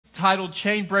titled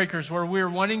Chain Breakers, where we're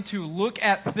wanting to look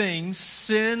at things,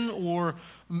 sin or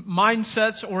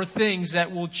mindsets or things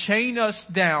that will chain us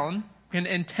down and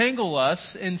entangle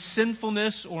us in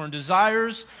sinfulness or in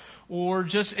desires or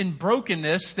just in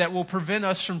brokenness that will prevent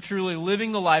us from truly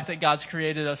living the life that God's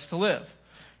created us to live.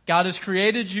 God has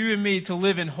created you and me to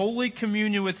live in holy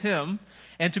communion with Him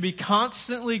and to be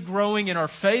constantly growing in our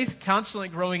faith, constantly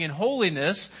growing in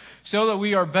holiness so that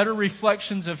we are better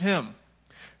reflections of Him.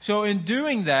 So in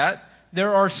doing that,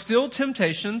 there are still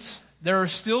temptations, there are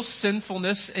still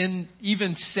sinfulness in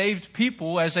even saved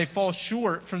people as they fall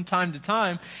short from time to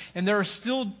time, and there are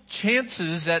still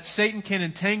chances that Satan can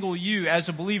entangle you as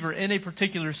a believer in a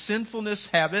particular sinfulness,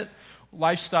 habit,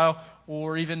 lifestyle,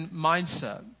 or even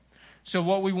mindset. So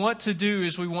what we want to do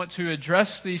is we want to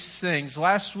address these things.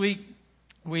 Last week,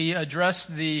 we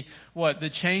addressed the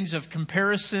chains of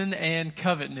comparison and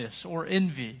covetousness or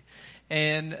envy.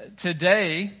 And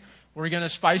today, we're going to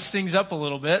spice things up a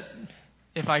little bit,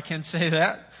 if I can say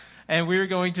that. And we're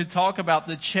going to talk about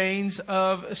the chains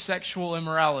of sexual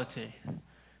immorality.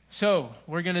 So,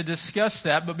 we're going to discuss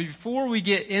that, but before we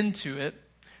get into it,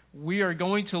 we are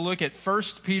going to look at 1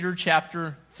 Peter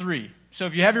chapter 3. So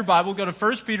if you have your Bible, go to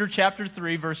 1 Peter chapter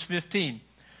 3, verse 15.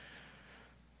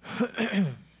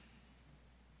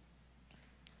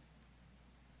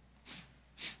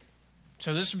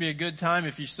 So this would be a good time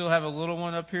if you still have a little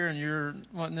one up here and you're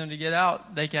wanting them to get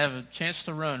out, they can have a chance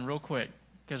to run real quick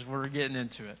because we're getting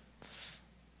into it.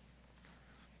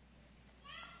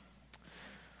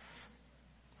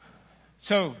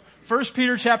 So 1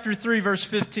 Peter chapter 3, verse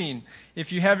 15.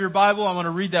 If you have your Bible, I want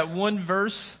to read that one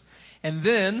verse and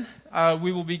then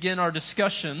we will begin our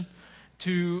discussion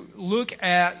to look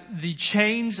at the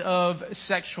chains of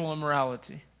sexual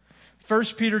immorality. 1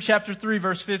 Peter chapter 3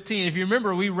 verse 15. If you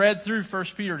remember, we read through 1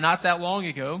 Peter not that long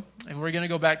ago, and we're going to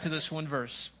go back to this one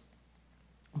verse.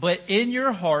 But in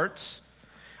your hearts,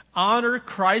 honor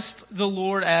Christ the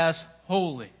Lord as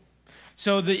holy.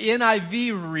 So the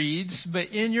NIV reads, but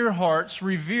in your hearts,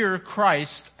 revere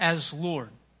Christ as Lord.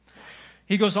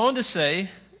 He goes on to say,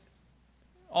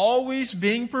 always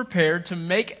being prepared to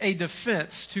make a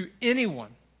defense to anyone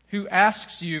who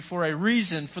asks you for a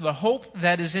reason for the hope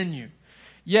that is in you.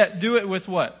 Yet do it with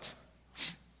what?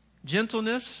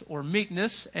 Gentleness or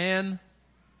meekness and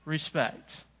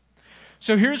respect.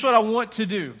 So here's what I want to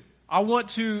do. I want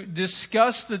to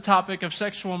discuss the topic of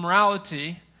sexual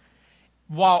immorality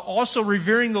while also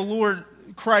revering the Lord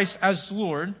Christ as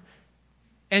Lord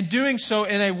and doing so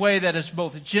in a way that is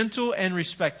both gentle and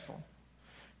respectful.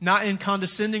 Not in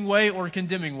condescending way or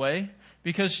condemning way.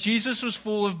 Because Jesus was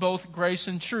full of both grace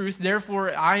and truth,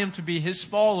 therefore I am to be His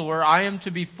follower. I am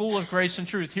to be full of grace and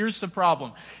truth. Here's the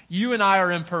problem. You and I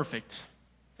are imperfect.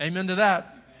 Amen to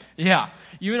that? Yeah.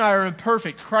 You and I are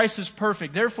imperfect. Christ is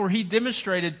perfect. Therefore He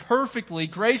demonstrated perfectly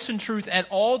grace and truth at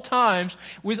all times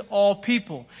with all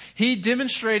people. He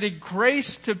demonstrated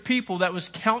grace to people that was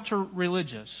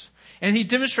counter-religious. And He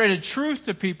demonstrated truth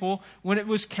to people when it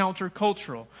was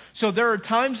countercultural. So there are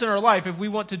times in our life, if we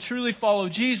want to truly follow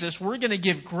Jesus, we're going to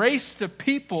give grace to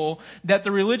people that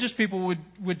the religious people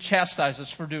would chastise us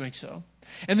for doing so.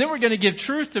 And then we're going to give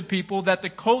truth to people that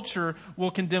the culture will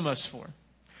condemn us for.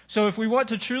 So if we want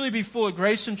to truly be full of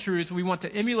grace and truth, we want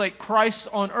to emulate Christ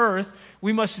on earth,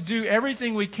 we must do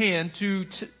everything we can to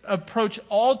approach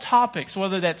all topics,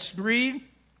 whether that's greed,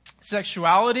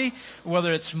 sexuality,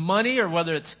 whether it's money or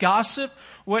whether it's gossip,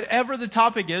 whatever the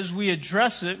topic is, we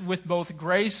address it with both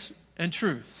grace and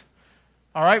truth.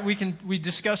 All right, we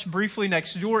discussed briefly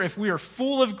next door. If we are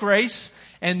full of grace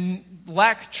and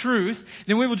lack truth,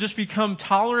 then we will just become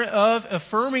tolerant of,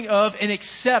 affirming of, and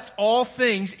accept all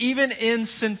things, even in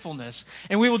sinfulness.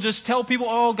 And we will just tell people,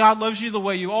 oh, God loves you the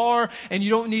way you are, and you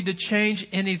don't need to change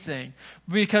anything.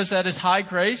 Because that is high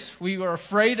grace. We are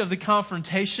afraid of the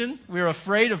confrontation. We are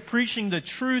afraid of preaching the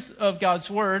truth of God's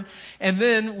Word. And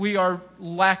then we are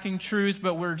lacking truth,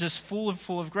 but we're just full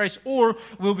of grace. Or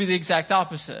we'll be the exact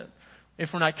opposite.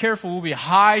 If we're not careful, we'll be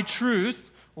high truth,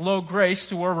 low grace,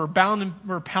 to where we're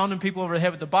pounding people over the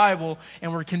head with the Bible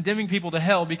and we're condemning people to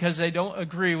hell because they don't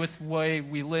agree with the way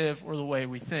we live or the way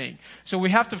we think. So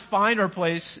we have to find our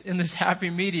place in this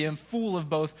happy medium full of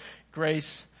both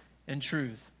grace and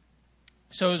truth.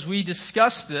 So as we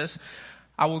discuss this,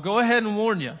 I will go ahead and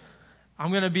warn you.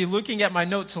 I'm going to be looking at my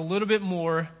notes a little bit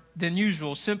more than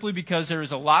usual simply because there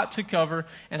is a lot to cover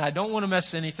and I don't want to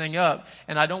mess anything up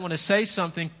and I don't want to say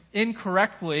something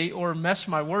incorrectly or mess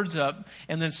my words up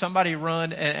and then somebody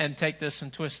run and take this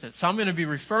and twist it. So I'm going to be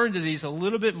referring to these a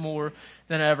little bit more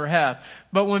than I ever have.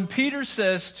 But when Peter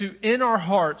says to in our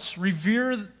hearts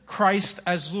revere Christ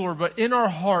as Lord, but in our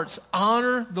hearts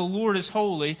honor the Lord as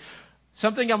holy,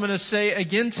 Something I'm going to say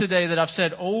again today that I've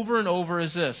said over and over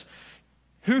is this.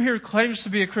 Who here claims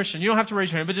to be a Christian? You don't have to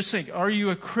raise your hand, but just think, are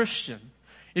you a Christian?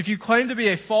 If you claim to be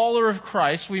a follower of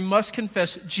Christ, we must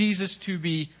confess Jesus to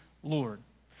be Lord.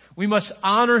 We must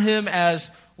honor Him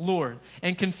as Lord.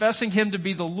 And confessing Him to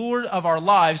be the Lord of our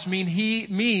lives means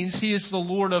He is the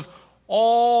Lord of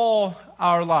all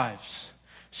our lives.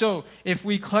 So, if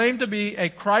we claim to be a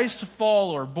Christ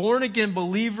follower, born again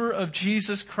believer of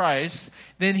Jesus Christ,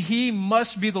 then He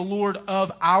must be the Lord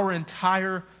of our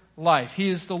entire life. He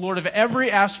is the Lord of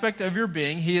every aspect of your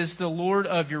being. He is the Lord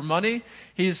of your money.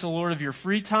 He is the Lord of your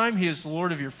free time. He is the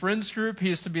Lord of your friends group.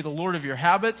 He is to be the Lord of your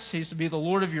habits. He is to be the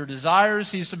Lord of your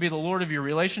desires. He is to be the Lord of your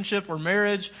relationship or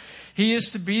marriage. He is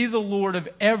to be the Lord of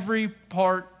every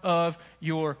part of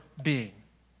your being.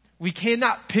 We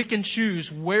cannot pick and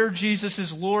choose where Jesus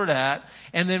is Lord at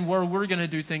and then where we're going to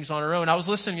do things on our own. I was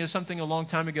listening to something a long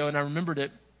time ago and I remembered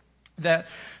it, that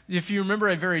if you remember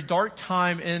a very dark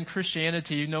time in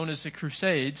Christianity known as the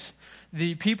Crusades,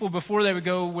 the people, before they would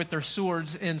go with their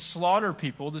swords and slaughter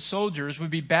people, the soldiers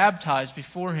would be baptized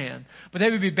beforehand. But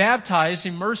they would be baptized,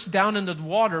 immersed down into the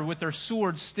water with their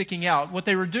swords sticking out. What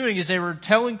they were doing is they were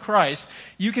telling Christ,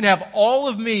 you can have all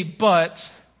of me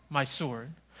but my sword.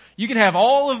 You can have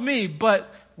all of me,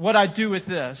 but what I do with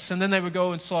this. And then they would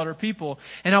go and slaughter people.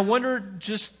 And I wonder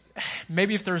just,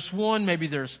 maybe if there's one, maybe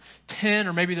there's 10,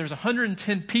 or maybe there's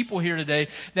 110 people here today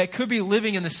that could be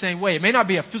living in the same way. It may not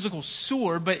be a physical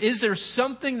sword, but is there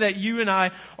something that you and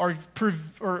I are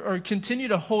continue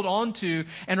to hold on to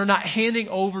and are not handing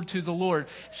over to the Lord?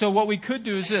 So what we could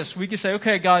do is this. We could say,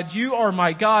 okay, God, you are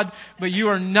my God, but you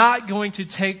are not going to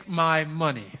take my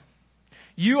money.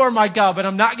 You are my God, but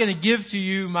I'm not going to give to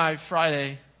you my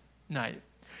Friday night.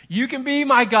 You can be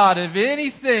my God of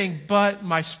anything but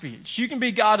my speech. You can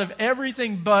be God of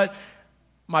everything but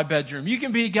my bedroom. You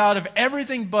can be God of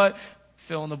everything but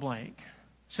fill in the blank.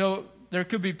 So there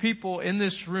could be people in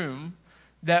this room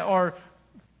that are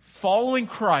following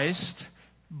Christ,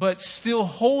 but still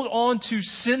hold on to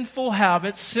sinful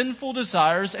habits, sinful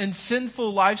desires, and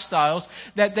sinful lifestyles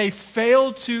that they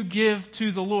fail to give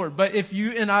to the Lord. But if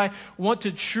you and I want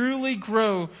to truly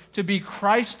grow to be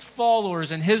Christ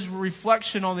followers and His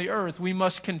reflection on the earth, we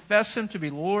must confess Him to be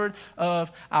Lord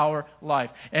of our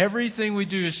life. Everything we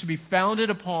do is to be founded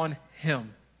upon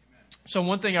Him. So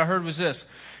one thing I heard was this.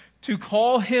 To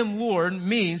call Him Lord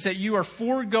means that you are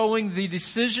foregoing the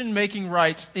decision-making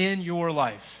rights in your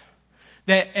life.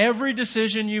 That every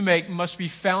decision you make must be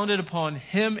founded upon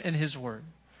Him and His Word.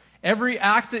 Every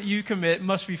act that you commit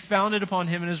must be founded upon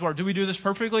Him and His Word. Do we do this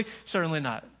perfectly? Certainly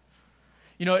not.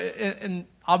 You know, and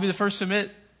I'll be the first to admit,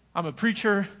 I'm a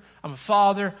preacher, I'm a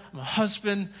father, I'm a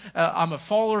husband, I'm a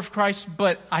follower of Christ,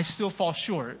 but I still fall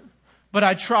short. But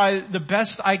I try the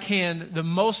best I can, the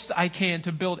most I can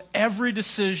to build every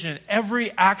decision,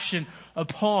 every action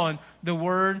upon the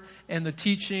Word and the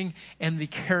teaching and the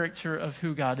character of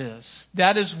who God is.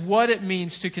 That is what it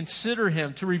means to consider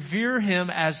Him, to revere Him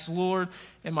as Lord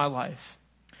in my life.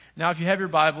 Now, if you have your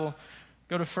Bible,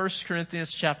 go to 1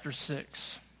 Corinthians chapter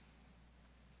 6.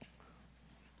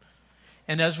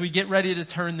 And as we get ready to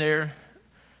turn there,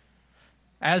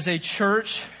 as a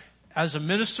church, as a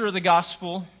minister of the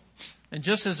gospel, and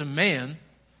just as a man,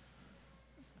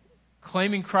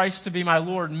 claiming Christ to be my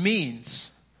Lord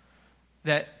means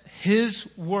that His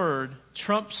Word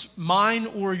trumps mine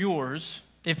or yours,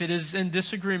 if it is in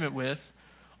disagreement with,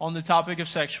 on the topic of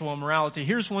sexual immorality.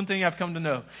 Here's one thing I've come to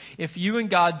know. If you and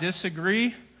God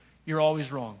disagree, you're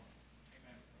always wrong.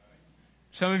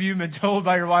 Some of you have been told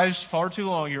by your wives far too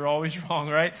long, you're always wrong,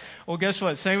 right? Well, guess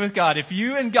what? Same with God. If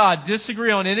you and God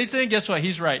disagree on anything, guess what?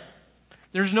 He's right.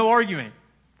 There's no arguing.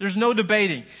 There's no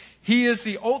debating. He is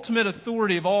the ultimate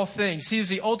authority of all things. He is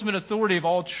the ultimate authority of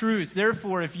all truth.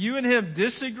 Therefore, if you and Him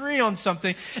disagree on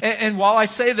something, and while I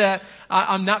say that,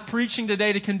 I'm not preaching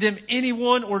today to condemn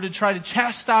anyone or to try to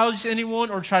chastise anyone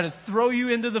or try to throw you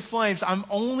into the flames. I'm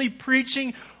only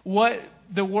preaching what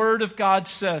the Word of God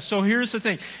says. So here's the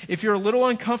thing. If you're a little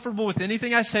uncomfortable with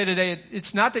anything I say today,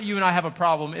 it's not that you and I have a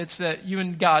problem. It's that you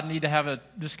and God need to have a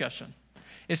discussion.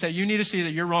 It's that you need to see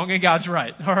that you're wrong and God's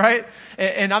right. All right?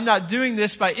 And I'm not doing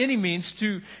this by any means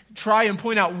to try and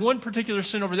point out one particular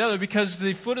sin over the other, because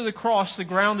the foot of the cross, the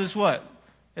ground is what?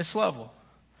 It's level.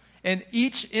 And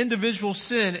each individual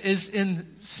sin is in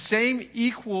same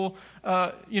equal,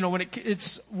 when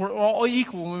we're all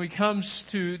equal when it comes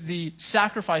to the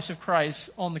sacrifice of Christ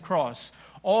on the cross.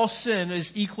 All sin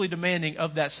is equally demanding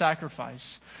of that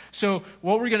sacrifice. So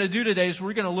what we're going to do today is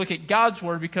we're going to look at God's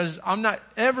Word, because I'm not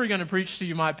ever going to preach to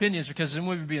you my opinions, because then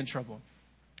we would be in trouble.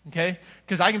 Okay?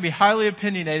 Because I can be highly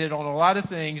opinionated on a lot of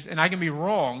things and I can be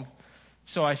wrong.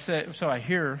 So I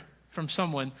hear from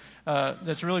someone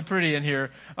that's really pretty in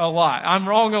here a lot. I'm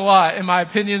wrong a lot, and my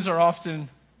opinions are often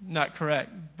not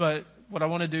correct. But what I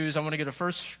want to do is I want to go to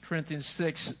 1 Corinthians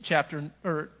 6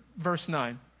 verse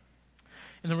 9.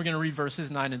 And then we're going to read verses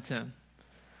 9 and 10.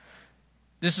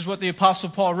 This is what the Apostle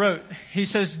Paul wrote. He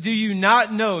says, "Do you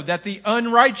not know that the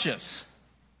unrighteous,"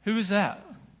 who is that?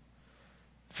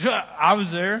 I was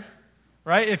there,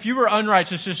 right? If you were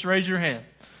unrighteous, just raise your hand.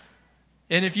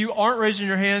 And if you aren't raising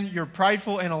your hand, you're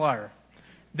prideful and a liar.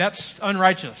 That's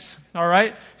unrighteous. All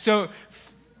right? So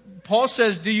Paul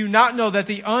says, "Do you not know that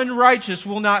the unrighteous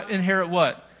will not inherit"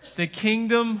 what? The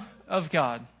kingdom of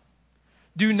God.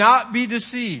 "Do not be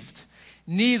deceived.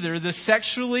 Neither the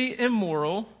sexually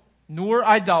immoral, nor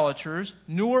idolaters,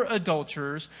 nor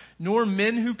adulterers, nor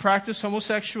men who practice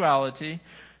homosexuality,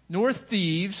 nor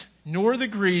thieves, nor the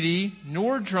greedy,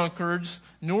 nor drunkards,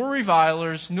 nor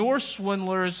revilers, nor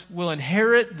swindlers will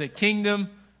inherit the kingdom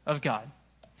of God."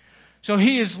 So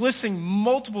he is listing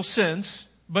multiple sins,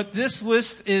 but this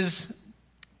list is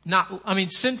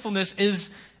sinfulness is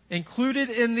included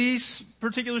in these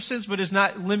particular sins, but is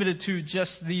not limited to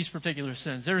just these particular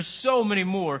sins. There's so many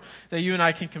more that you and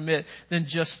I can commit than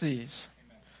just these.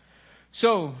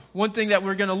 So, one thing that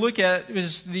we're going to look at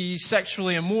is the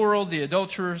sexually immoral, the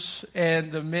adulterers,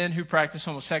 and the men who practice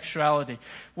homosexuality.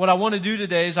 What I want to do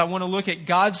today is I want to look at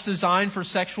God's design for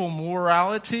sexual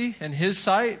morality in His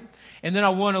sight. And then I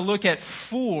want to look at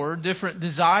 4 different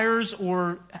desires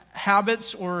or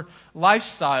habits or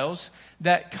lifestyles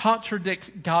that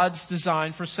contradict God's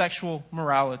design for sexual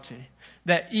morality,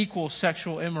 that equal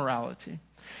sexual immorality.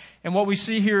 And what we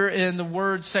see here in the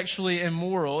word sexually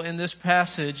immoral in this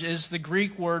passage is the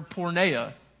Greek word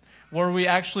porneia, where we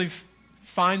actually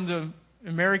find the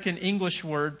American English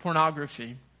word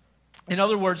pornography. In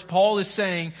other words, Paul is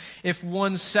saying if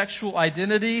one's sexual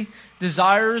identity,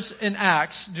 desires, and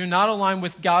acts do not align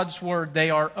with God's word, they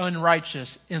are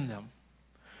unrighteous in them.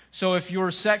 So if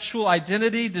your sexual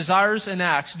identity, desires, and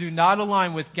acts do not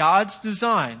align with God's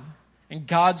design and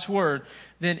God's word,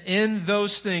 then in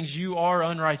those things you are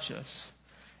unrighteous.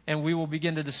 And we will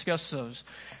begin to discuss those.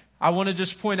 I want to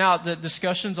just point out that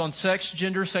discussions on sex,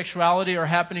 gender, sexuality are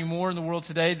happening more in the world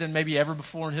today than maybe ever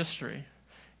before in history.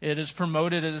 It is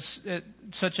promoted at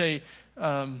such a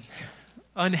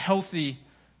unhealthy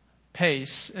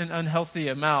pace and unhealthy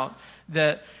amount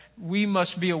that we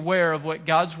must be aware of what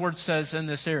God's word says in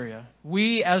this area.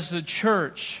 We as the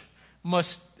church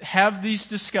must have these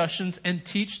discussions and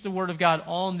teach the word of God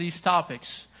on these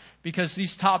topics, because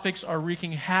these topics are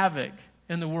wreaking havoc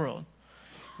in the world.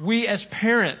 We as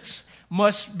parents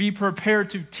must be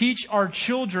prepared to teach our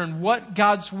children what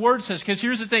God's word says. Because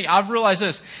here's the thing, I've realized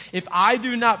this. If I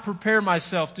do not prepare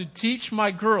myself to teach my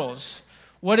girls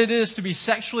what it is to be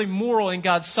sexually moral in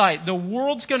God's sight, the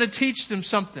world's going to teach them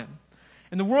something.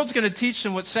 And the world's going to teach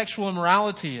them what sexual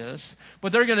immorality is.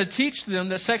 But they're going to teach them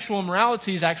that sexual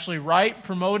immorality is actually right,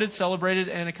 promoted, celebrated,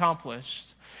 and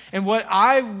accomplished. And what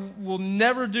I will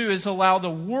never do is allow the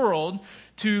world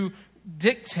to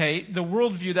dictate the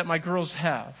worldview that my girls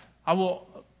have. I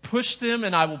will push them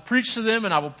and I will preach to them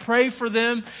and I will pray for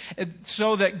them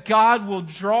so that God will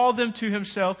draw them to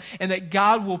Himself and that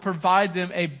God will provide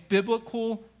them a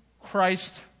biblical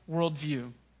Christ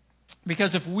worldview.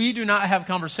 Because if we do not have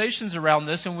conversations around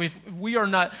this and we are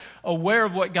not aware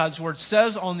of what God's word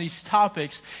says on these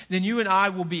topics, then you and I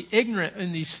will be ignorant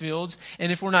in these fields.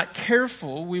 And if we're not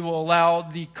careful, we will allow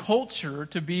the culture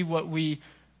to be what we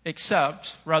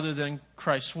accept rather than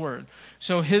Christ's word.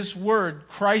 So His word,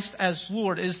 Christ as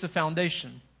Lord, is the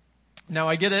foundation. Now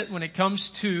I get it when it comes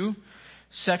to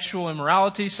sexual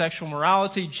immorality, sexual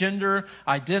morality, gender,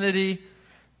 identity,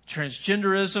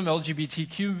 transgenderism,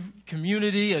 LGBTQ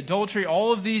community, adultery,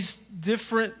 all of these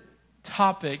different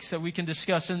topics that we can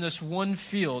discuss in this one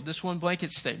field, this one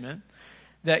blanket statement,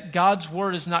 that God's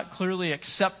word is not clearly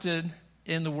accepted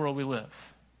in the world we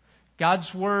live.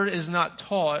 God's word is not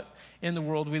taught in the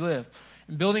world we live.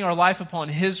 And building our life upon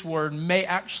His word may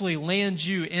actually land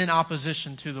you in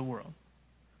opposition to the world.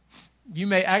 You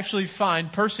may actually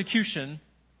find persecution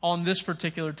on this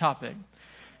particular topic.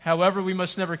 However, we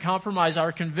must never compromise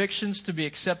our convictions to be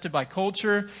accepted by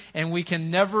culture, and we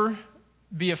can never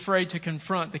be afraid to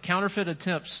confront the counterfeit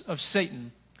attempts of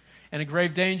Satan. And a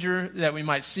grave danger that we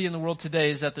might see in the world today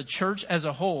is that the church as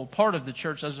a whole, part of the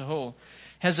church as a whole,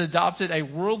 has adopted a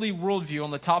worldly worldview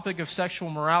on the topic of sexual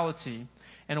morality,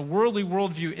 and a worldly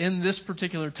worldview in this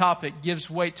particular topic gives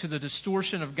weight to the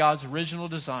distortion of God's original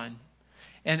design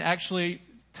and actually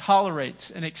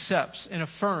tolerates and accepts and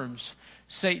affirms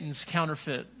Satan's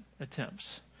counterfeit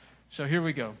attempts. So here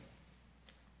we go.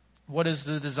 What is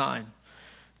the design?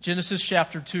 Genesis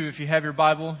chapter 2, if you have your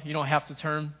Bible, you don't have to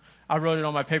turn. I wrote it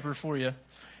on my paper for you.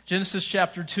 Genesis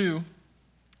chapter 2,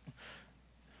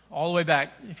 all the way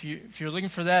back. If you're looking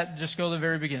for that, just go to the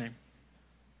very beginning.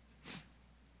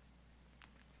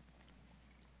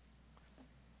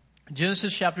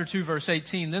 Genesis chapter 2, verse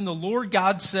 18. Then the Lord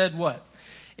God said what?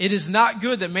 It is not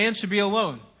good that man should be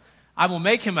alone. I will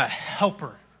make him a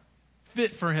helper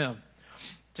fit for him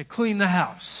to clean the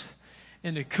house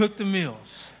and to cook the meals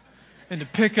and to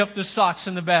pick up the socks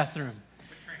in the bathroom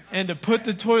and to put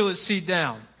the toilet seat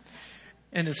down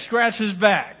and to scratch his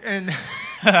back. And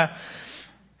that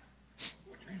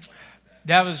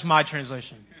was my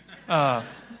translation. No,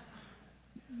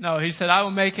 he said, I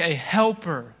will make a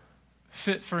helper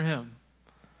fit for him.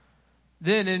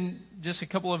 Then in just a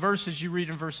couple of verses, you read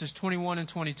in verses 21 and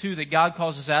 22 that God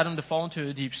causes Adam to fall into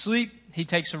a deep sleep. He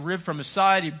takes a rib from his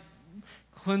side. He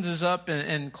cleanses up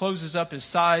and closes up his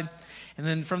side. And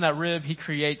then from that rib, he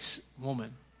creates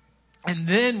woman. And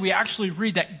then we actually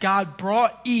read that God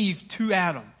brought Eve to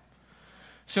Adam.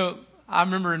 So I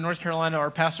remember in North Carolina,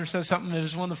 our pastor said something that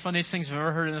was one of the funniest things I've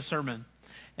ever heard in a sermon.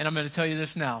 And I'm going to tell you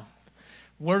this now.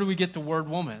 Where do we get the word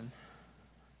woman?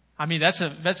 I mean, that's a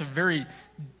very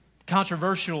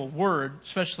controversial word,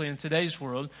 especially in today's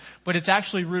world, but it's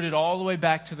actually rooted all the way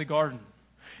back to the garden.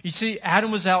 You see,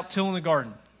 Adam was out tilling the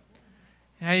garden.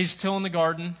 And he's tilling the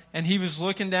garden, and he was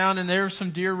looking down, and there were some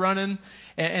deer running,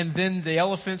 and then the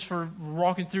elephants were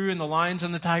walking through, and the lions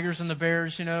and the tigers and the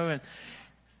bears, and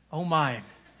oh my.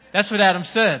 That's what Adam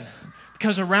said.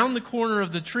 Because around the corner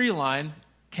of the tree line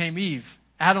came Eve.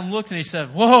 Adam looked and he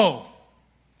said, whoa,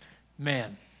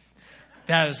 man,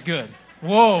 that is good.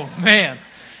 Whoa, man.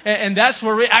 And that's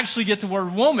where we actually get the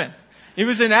word woman. It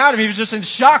was in Adam. He was just in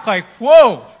shock, like,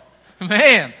 whoa,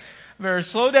 man, better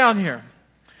slow down here.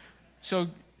 So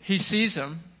he sees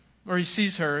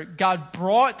her. God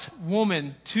brought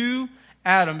woman to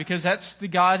Adam because that's the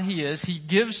God he is. He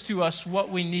gives to us what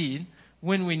we need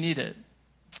when we need it.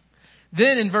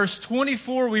 Then in verse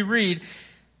 24 we read,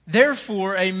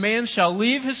 therefore a man shall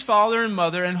leave his father and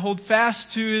mother and hold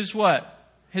fast to his what?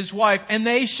 His wife, and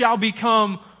they shall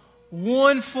become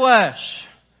one flesh.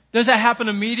 Does that happen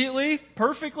immediately?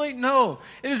 Perfectly? No.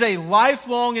 It is a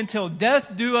lifelong until death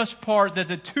do us part that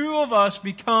the two of us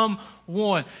become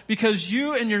one. Because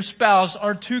you and your spouse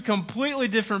are two completely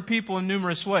different people in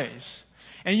numerous ways.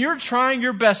 And you're trying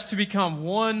your best to become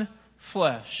one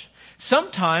flesh.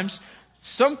 Sometimes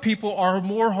some people are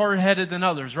more hard-headed than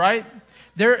others, right?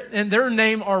 Their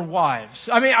name are wives.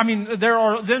 I mean, there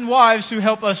are then wives who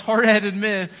help us hard-headed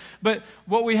men. But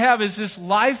what we have is this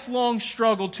lifelong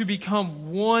struggle to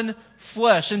become one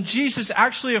flesh. And Jesus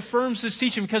actually affirms this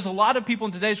teaching because a lot of people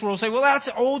in today's world say, well, that's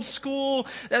old school.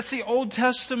 That's the Old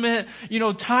Testament.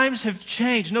 Times have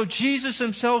changed. No, Jesus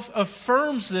himself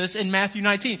affirms this in Matthew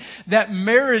 19. That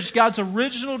marriage, God's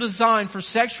original design for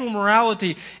sexual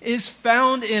morality, is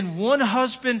found in one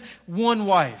husband, one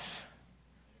wife.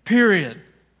 Period.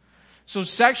 So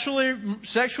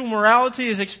sexual morality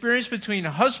is experienced between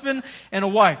a husband and a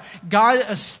wife. God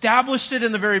established it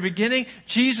in the very beginning.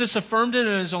 Jesus affirmed it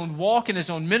in his own walk, in his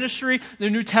own ministry. The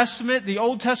New Testament, the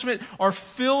Old Testament are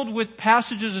filled with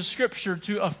passages of Scripture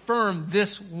to affirm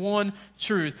this one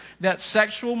truth, that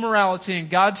sexual morality in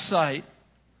God's sight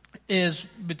is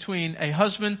between a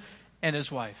husband and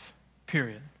his wife.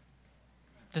 Period.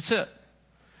 That's it.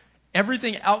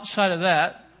 Everything outside of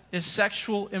that is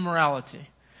sexual immorality.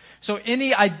 So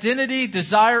any identity,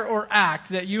 desire, or act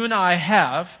that you and I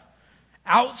have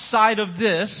outside of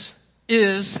this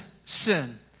is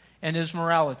sin and is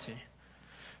morality.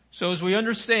 So as we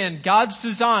understand, God's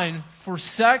design for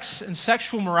sex and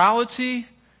sexual morality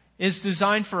is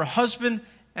designed for a husband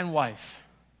and wife.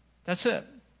 That's it.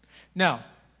 Now,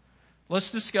 let's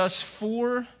discuss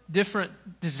 4 different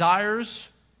desires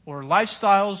or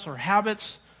lifestyles or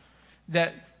habits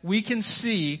that we can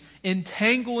see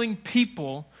entangling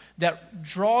people that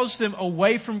draws them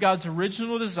away from God's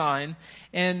original design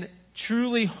and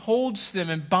truly holds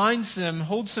them and binds them,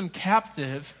 holds them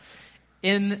captive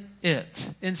in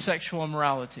sexual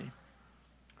immorality.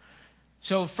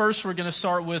 So first we're going to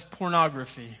start with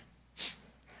pornography.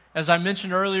 As I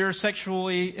mentioned earlier,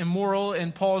 sexually immoral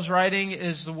in Paul's writing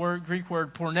is the Greek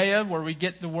word porneia, where we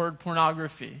get the word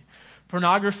pornography.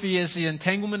 Pornography is the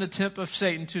entanglement attempt of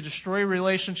Satan to destroy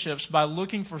relationships by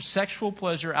looking for sexual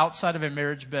pleasure outside of a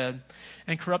marriage bed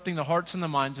and corrupting the hearts and the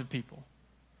minds of people.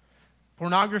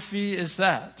 Pornography is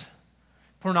that.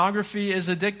 Pornography is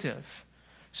addictive.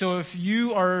 So if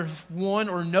you are one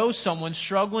or know someone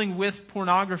struggling with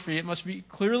pornography, it must be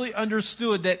clearly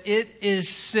understood that it is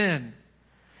sin.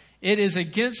 It is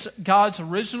against God's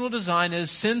original design. It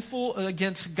is sinful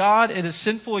against God. It is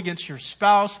sinful against your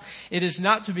spouse. It is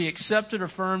not to be accepted,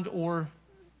 affirmed, or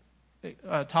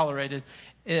tolerated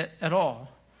at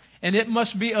all. And it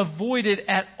must be avoided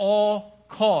at all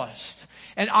cost.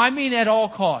 And I mean at all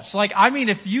costs.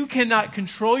 If you cannot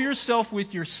control yourself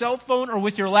with your cell phone or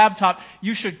with your laptop,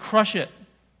 you should crush it.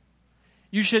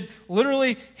 You should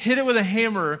literally hit it with a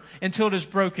hammer until it is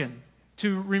broken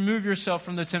to remove yourself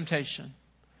from the temptation.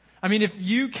 If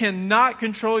you cannot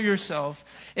control yourself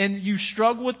and you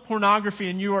struggle with pornography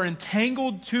and you are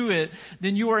entangled to it,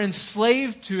 then you are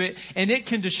enslaved to it, and it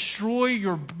can destroy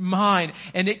your mind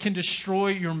and it can destroy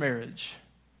your marriage.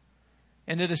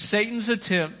 And it is Satan's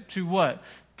attempt to what?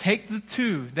 Take the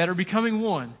two that are becoming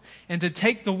one, and to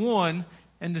take the one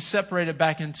and to separate it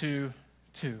back into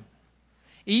two.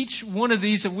 Each one of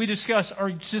these that we discuss are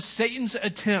just Satan's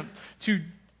attempt to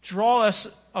draw us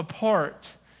apart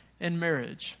in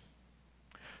marriage.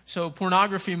 So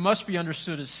pornography must be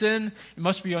understood as sin. It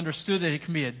must be understood that it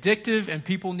can be addictive, and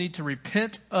people need to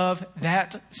repent of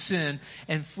that sin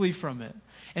and flee from it,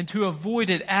 and to avoid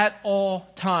it at all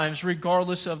times,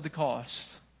 regardless of the cost.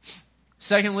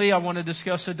 Secondly, I want to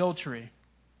discuss adultery.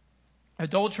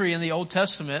 Adultery in the Old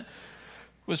Testament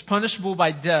was punishable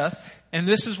by death. And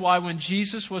this is why when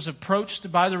Jesus was approached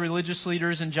by the religious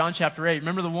leaders in John chapter 8,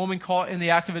 remember the woman caught in the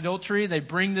act of adultery? They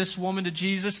bring this woman to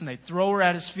Jesus and they throw her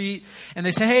at his feet and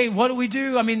they say, hey, what do we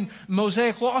do?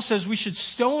 Mosaic law says we should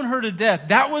stone her to death.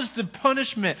 That was the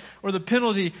punishment or the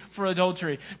penalty for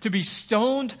adultery, to be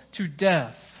stoned to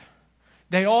death.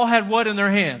 They all had what in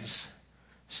their hands?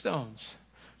 Stones.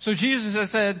 So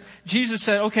Jesus said,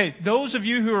 okay, those of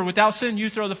you who are without sin, you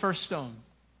throw the first stone.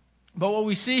 But what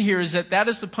we see here is that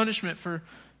is the punishment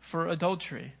for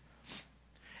adultery.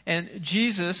 And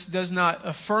Jesus does not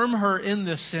affirm her in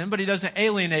this sin, but he doesn't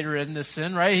alienate her in this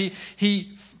sin, right?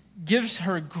 He gives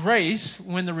her grace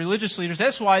when the religious leaders,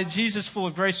 that's why Jesus, full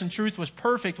of grace and truth, was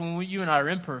perfect when you and I are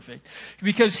imperfect.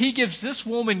 Because he gives this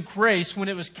woman grace when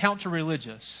it was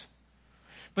counter-religious.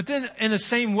 But then in the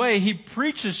same way, he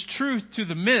preaches truth to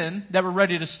the men that were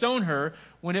ready to stone her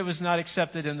when it was not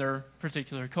accepted in their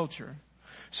particular culture.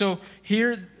 So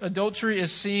here, adultery is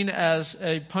seen as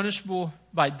a punishable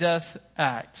by death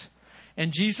act.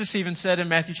 And Jesus even said in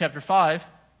Matthew chapter 5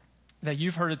 that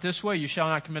you've heard it this way, you shall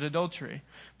not commit adultery.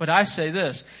 But I say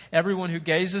this, everyone who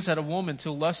gazes at a woman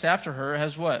to lust after her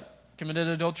has what? Committed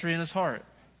adultery in his heart.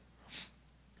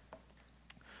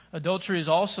 Adultery is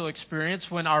also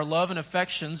experienced when our love and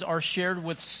affections are shared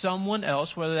with someone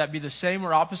else, whether that be the same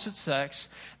or opposite sex,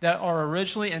 that are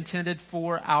originally intended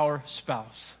for our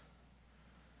spouse.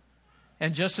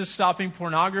 And just as stopping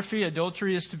pornography,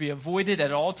 adultery is to be avoided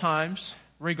at all times,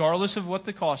 regardless of what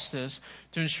the cost is,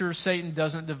 to ensure Satan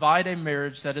doesn't divide a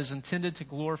marriage that is intended to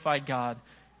glorify God.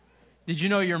 Did you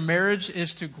know your marriage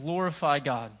is to glorify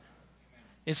God?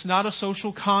 It's not a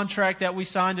social contract that we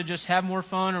sign to just have more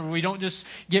fun, or we don't just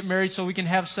get married so we can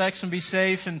have sex and be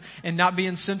safe and not be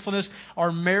in sinfulness.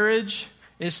 Our marriage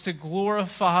is to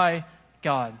glorify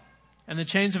God. And the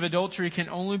chains of adultery can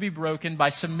only be broken by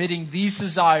submitting these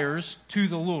desires to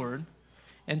the Lord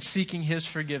and seeking His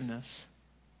forgiveness.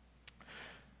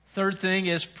 Third thing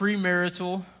is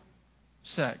premarital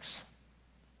sex.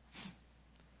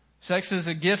 Sex is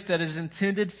a gift that is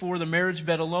intended for the marriage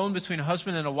bed alone between a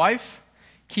husband and a wife.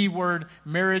 Keyword,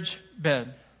 marriage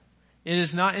bed. It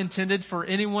is not intended for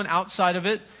anyone outside of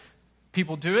it.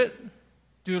 People do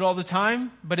it all the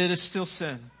time, but it is still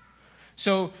sin.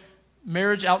 So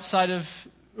sex outside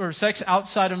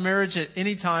of marriage at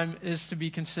any time is to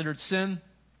be considered sin.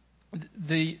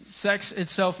 The sex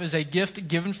itself is a gift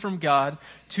given from God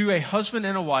to a husband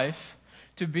and a wife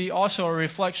to be also a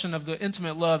reflection of the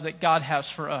intimate love that God has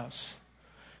for us.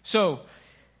 So,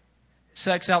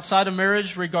 sex outside of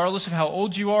marriage, regardless of how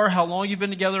old you are, how long you've been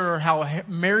together, or how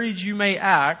married you may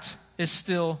act, is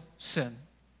still sin.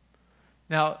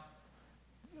 Now,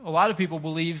 a lot of people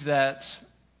believe that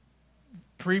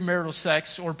premarital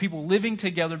sex, or people living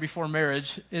together before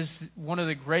marriage, is one of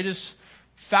the greatest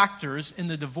factors in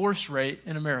the divorce rate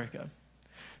in America.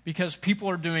 Because people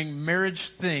are doing marriage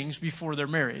things before they're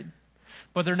married.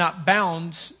 But they're not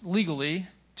bound legally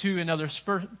to another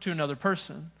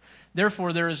person.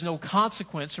 Therefore, there is no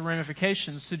consequence or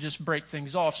ramifications to just break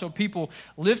things off. So people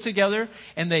live together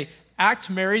and they act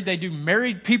married. They do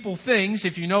married people things,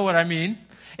 if you know what I mean.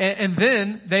 And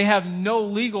then they have no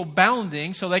legal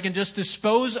bounding, so they can just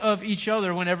dispose of each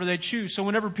other whenever they choose. So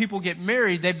whenever people get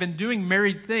married, they've been doing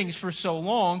married things for so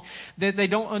long that they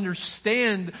don't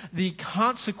understand the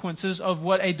consequences of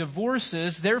what a divorce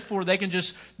is. Therefore, they can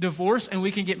just divorce and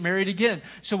we can get married again.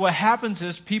 So what happens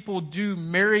is people do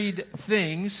married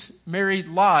things, married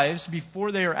lives,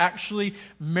 before they are actually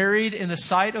married in the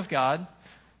sight of God.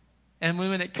 And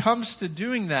when it comes to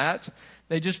doing that,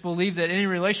 they just believe that any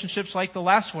relationship's like the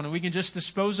last one and we can just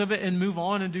dispose of it and move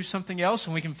on and do something else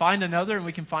and we can find another and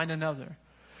we can find another.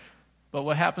 But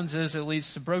what happens is it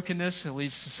leads to brokenness, it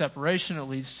leads to separation, it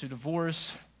leads to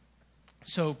divorce.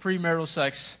 So premarital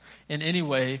sex in any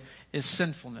way is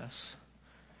sinfulness.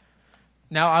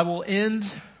 Now I will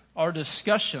end our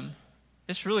discussion.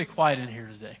 It's really quiet in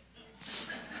here today.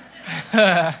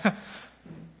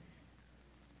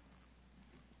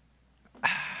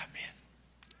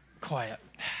 Quiet.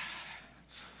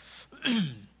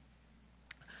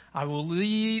 I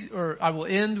will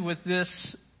end with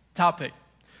this topic,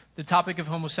 the topic of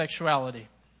homosexuality.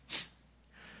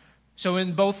 So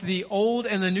in both the Old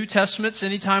and the New Testaments,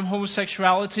 anytime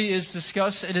homosexuality is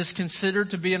discussed, it is considered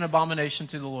to be an abomination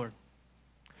to the Lord.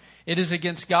 It is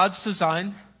against God's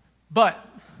design, but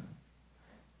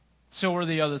so are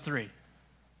the other three.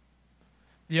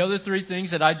 The other three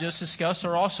things that I just discussed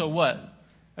are also what?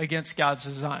 Against God's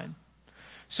design.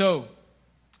 So,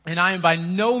 and I am by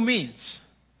no means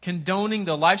condoning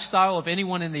the lifestyle of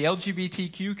anyone in the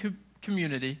LGBTQ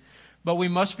community, but we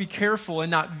must be careful in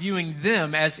not viewing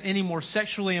them as any more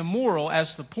sexually immoral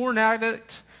as the porn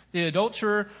addict, the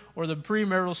adulterer, or the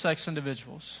premarital sex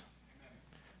individuals.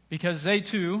 Because they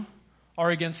too are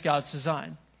against God's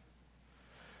design.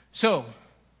 So,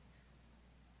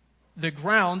 the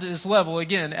ground is level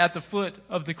again at the foot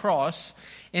of the cross,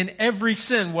 and every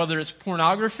sin, whether it's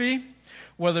pornography,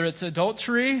 whether it's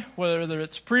adultery, whether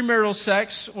it's premarital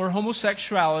sex or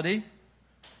homosexuality,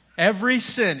 every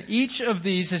sin, each of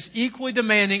these is equally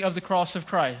demanding of the cross of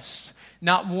Christ.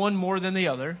 Not one more than the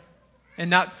other, and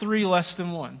not three less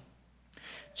than one.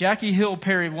 Jackie Hill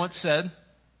Perry once said,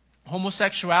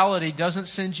 homosexuality doesn't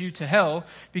send you to hell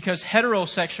because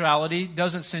heterosexuality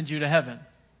doesn't send you to heaven.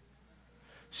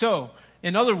 So,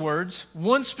 in other words,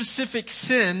 one specific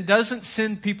sin doesn't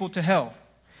send people to hell.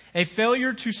 A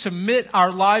failure to submit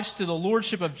our lives to the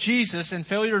lordship of Jesus and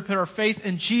failure to put our faith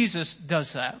in Jesus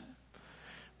does that.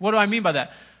 What do I mean by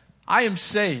that? I am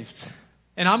saved.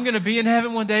 And I'm going to be in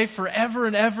heaven one day forever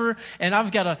and ever. And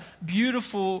I've got a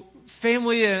beautiful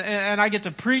family and I get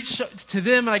to preach to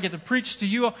them and I get to preach to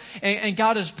you. And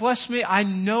God has blessed me. I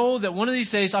know that one of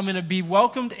these days I'm going to be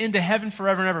welcomed into heaven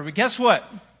forever and ever. But guess what?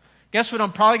 Guess what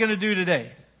I'm probably going to do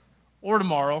today? Or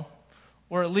tomorrow?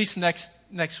 Or at least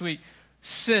next week?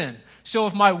 Sin. So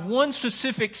if my one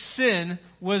specific sin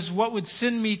was what would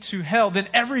send me to hell, then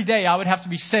every day I would have to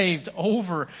be saved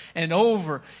over and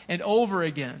over and over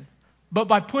again. But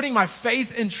by putting my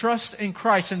faith and trust in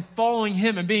Christ and following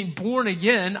Him and being born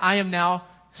again, I am now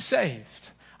saved.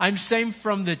 I'm saved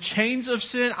from the chains of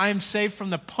sin. I am saved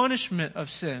from the punishment of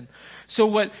sin. So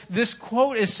what this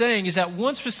quote is saying is that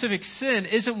one specific sin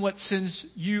isn't what sends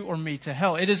you or me to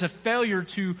hell. It is a failure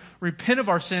to repent of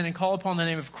our sin and call upon the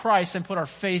name of Christ and put our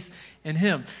faith in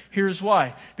Him. Here's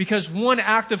why. Because one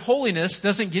act of holiness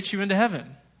doesn't get you into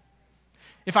heaven.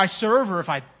 If I serve or if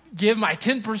I give my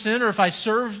 10% or if I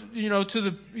serve,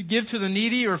 give to the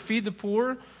needy or feed the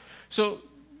poor. So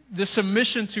the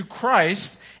submission to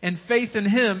Christ and faith in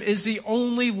Him is the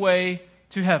only way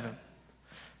to heaven.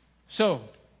 So,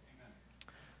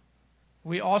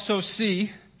 we also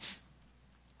see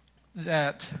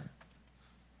that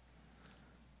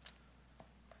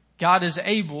God is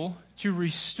able to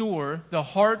restore the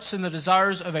hearts and the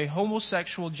desires of a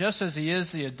homosexual just as He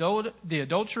is the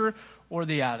adulterer or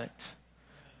the addict.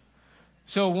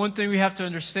 So one thing we have to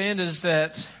understand is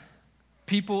that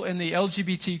people in the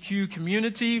LGBTQ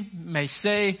community may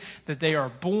say that they are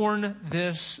born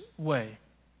this way.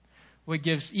 What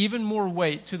gives even more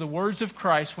weight to the words of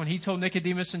Christ when He told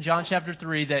Nicodemus in John chapter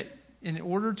 3 that in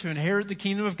order to inherit the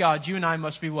kingdom of God, you and I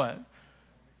must be what?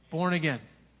 Born again.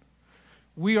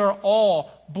 We are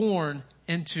all born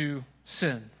into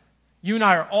sin. You and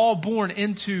I are all born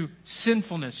into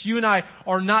sinfulness. You and I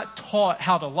are not taught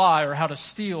how to lie or how to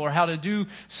steal or how to do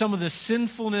some of the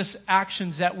sinfulness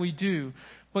actions that we do.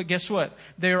 But guess what?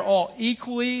 They are all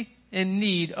equally in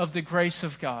need of the grace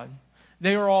of God.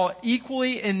 They are all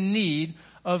equally in need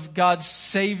of God's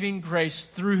saving grace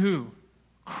through who?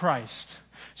 Christ.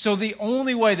 So the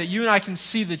only way that you and I can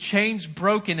see the chains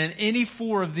broken in any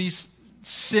four of these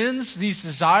sins, these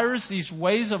desires, these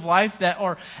ways of life that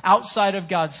are outside of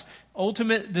God's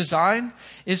ultimate design,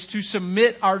 is to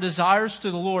submit our desires to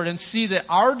the Lord and see that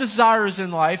our desires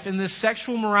in life, in this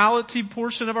sexual morality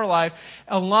portion of our life,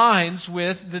 aligns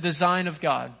with the design of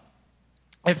God.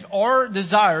 If our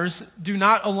desires do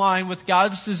not align with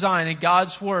God's design and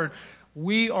God's word,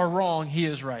 we are wrong, He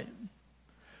is right.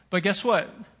 But guess what?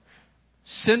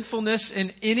 Sinfulness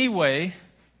in any way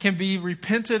can be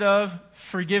repented of,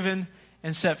 forgiven,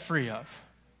 and set free of.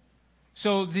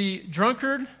 So the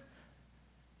drunkard,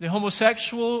 the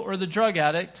homosexual, or the drug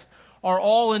addict are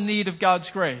all in need of God's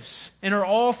grace, and are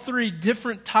all three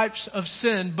different types of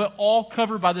sin, but all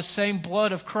covered by the same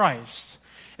blood of Christ,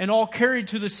 and all carried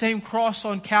to the same cross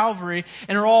on Calvary,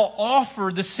 and are all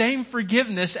offered the same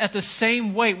forgiveness at the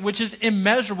same weight, which is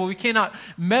immeasurable. We cannot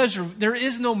measure. There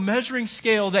is no measuring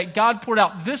scale that God poured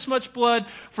out this much blood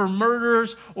for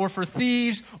murderers or for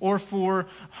thieves or for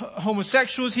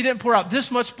homosexuals. He didn't pour out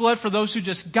this much blood for those who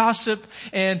just gossip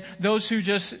and those who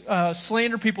just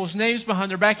slander people's names behind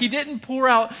their back. He didn't pour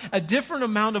out a different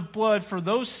amount of blood for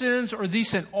those sins or these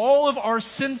sins. All of our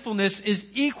sinfulness is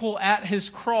equal at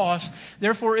His cross.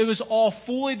 Therefore, it was all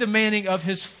fully demanding of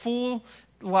His full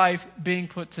life being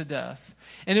put to death.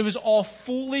 And it was all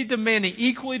fully demanding,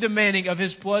 equally demanding of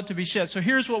His blood to be shed. So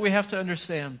here's what we have to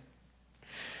understand.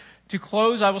 To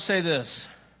close, I will say this,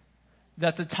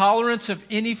 that the tolerance of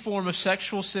any form of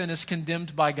sexual sin is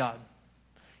condemned by God.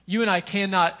 You and I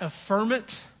cannot affirm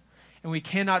it, and we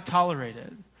cannot tolerate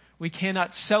it. We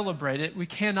cannot celebrate it. We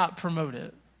cannot promote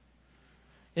it.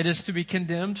 It is to be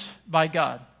condemned by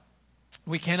God.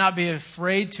 We cannot be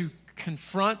afraid to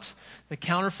confront the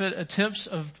counterfeit attempts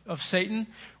of Satan.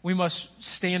 We must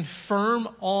stand firm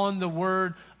on the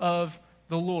word of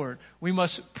the Lord. We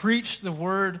must preach the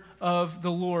word of the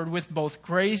Lord with both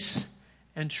grace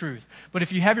and truth. But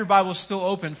if you have your Bible still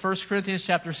open, 1 Corinthians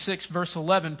chapter 6, verse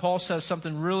 11, Paul says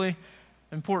something really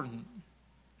important.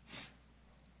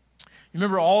 You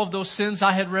remember all of those sins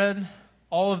I had read?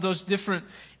 All of those different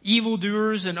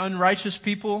evildoers and unrighteous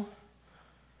people?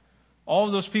 All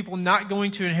of those people not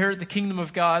going to inherit the kingdom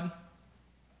of God.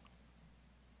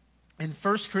 In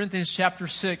 1 Corinthians chapter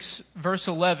 6, verse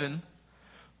 11,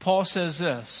 Paul says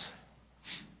this.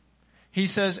 He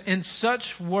says, "And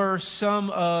such were some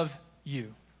of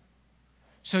you."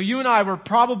 So you and I were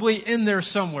probably in there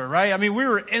somewhere, right? I mean, we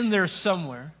were in there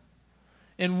somewhere.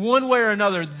 In one way or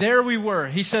another, there we were.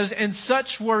 He says, "And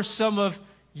such were some of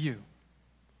you.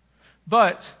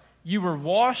 But you were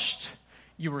washed,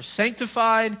 you were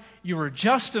sanctified, you were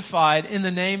justified in the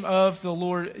name of the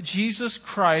Lord Jesus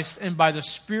Christ and by the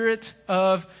Spirit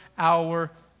of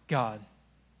our God."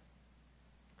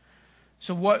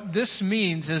 So what this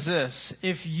means is this.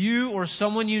 If you or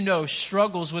someone you know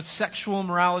struggles with sexual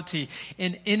immorality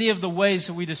in any of the ways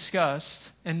that we discussed,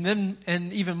 and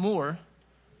even more,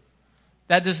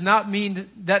 that does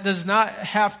not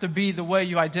have to be the way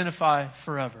you identify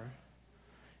forever.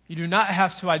 You do not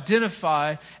have to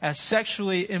identify as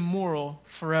sexually immoral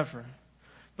forever.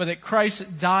 But that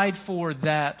Christ died for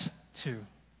that too.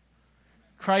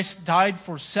 Christ died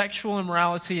for sexual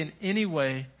immorality in any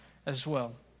way as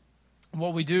well. And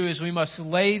what we do is we must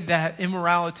lay that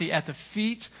immorality at the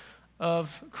feet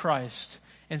of Christ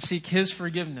and seek His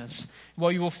forgiveness.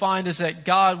 What you will find is that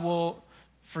God will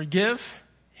forgive,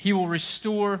 He will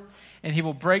restore, and He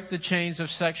will break the chains of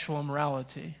sexual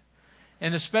immorality.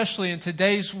 And especially in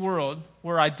today's world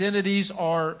where identities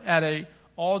are at an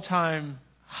all-time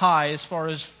high as far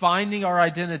as finding our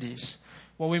identities,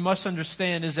 what we must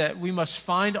understand is that we must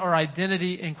find our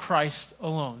identity in Christ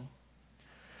alone.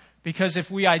 Because if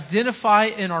we identify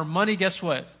in our money, guess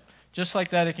what? Just like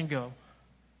that it can go.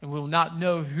 And we will not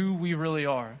know who we really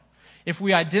are. If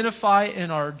we identify in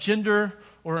our gender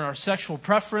or in our sexual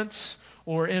preference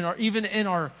or even in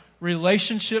our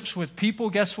relationships with people,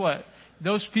 guess what?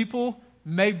 Those people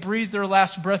may breathe their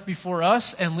last breath before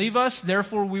us and leave us.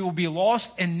 Therefore, we will be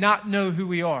lost and not know who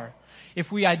we are.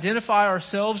 If we identify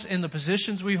ourselves in the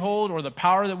positions we hold or the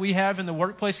power that we have in the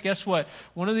workplace, guess what?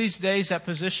 One of these days that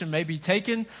position may be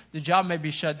taken, the job may be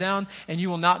shut down, and you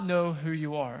will not know who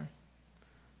you are.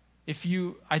 If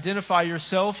you identify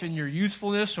yourself in your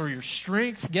youthfulness or your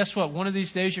strength, guess what? One of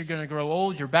these days you're going to grow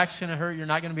old, your back's going to hurt, you're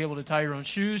not going to be able to tie your own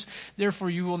shoes. Therefore,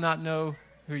 you will not know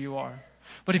who you are.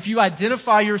 But if you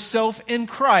identify yourself in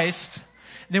Christ,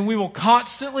 then we will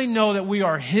constantly know that we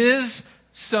are His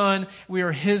son, we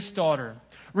are His daughter.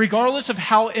 Regardless of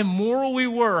how immoral we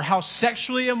were, how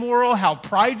sexually immoral, how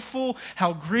prideful,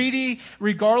 how greedy,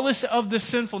 regardless of the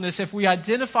sinfulness, if we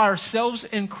identify ourselves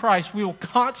in Christ, we will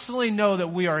constantly know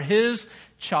that we are His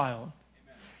child.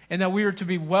 and that we are to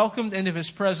be welcomed into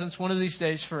His presence one of these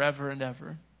days forever and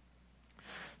ever.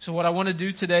 So what I want to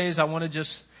do today is I want to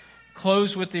just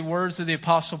close with the words of the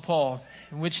Apostle Paul,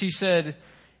 in which he said,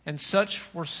 "And such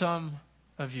were some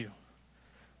of you."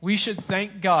 We should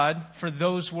thank God for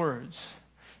those words,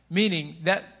 meaning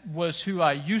that was who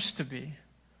I used to be,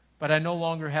 but I no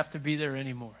longer have to be there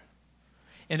anymore.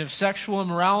 And if sexual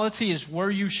immorality is where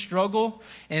you struggle,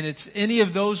 and it's any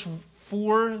of those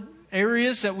 4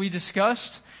 areas that we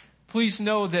discussed, please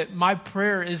know that my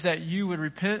prayer is that you would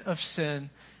repent of sin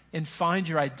and find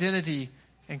your identity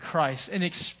in Christ and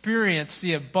experience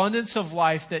the abundance of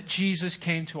life that Jesus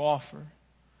came to offer.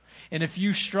 And if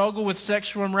you struggle with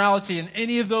sexual immorality in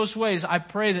any of those ways, I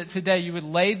pray that today you would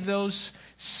lay those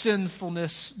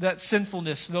sinfulness,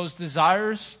 those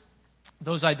desires,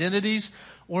 those identities,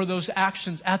 or those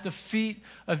actions at the feet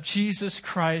of Jesus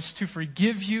Christ to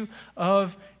forgive you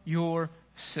of your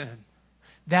sin.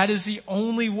 That is the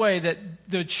only way that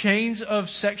the chains of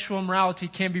sexual immorality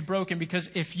can be broken, because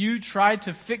if you try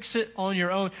to fix it on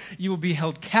your own, you will be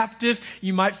held captive.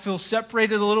 You might feel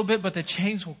separated a little bit, but the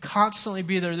chains will constantly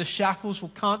be there. The shackles will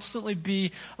constantly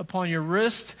be upon your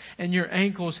wrists and your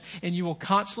ankles, and you will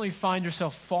constantly find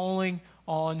yourself falling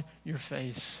on your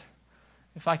face.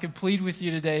 If I could plead with you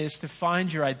today, is to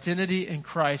find your identity in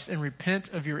Christ and repent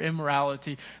of your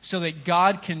immorality so that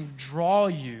God can draw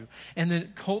you and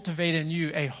then cultivate in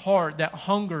you a heart that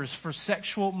hungers for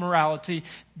sexual morality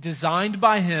designed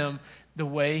by Him the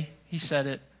way He said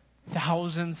it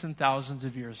thousands and thousands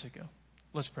of years ago.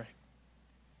 Let's pray.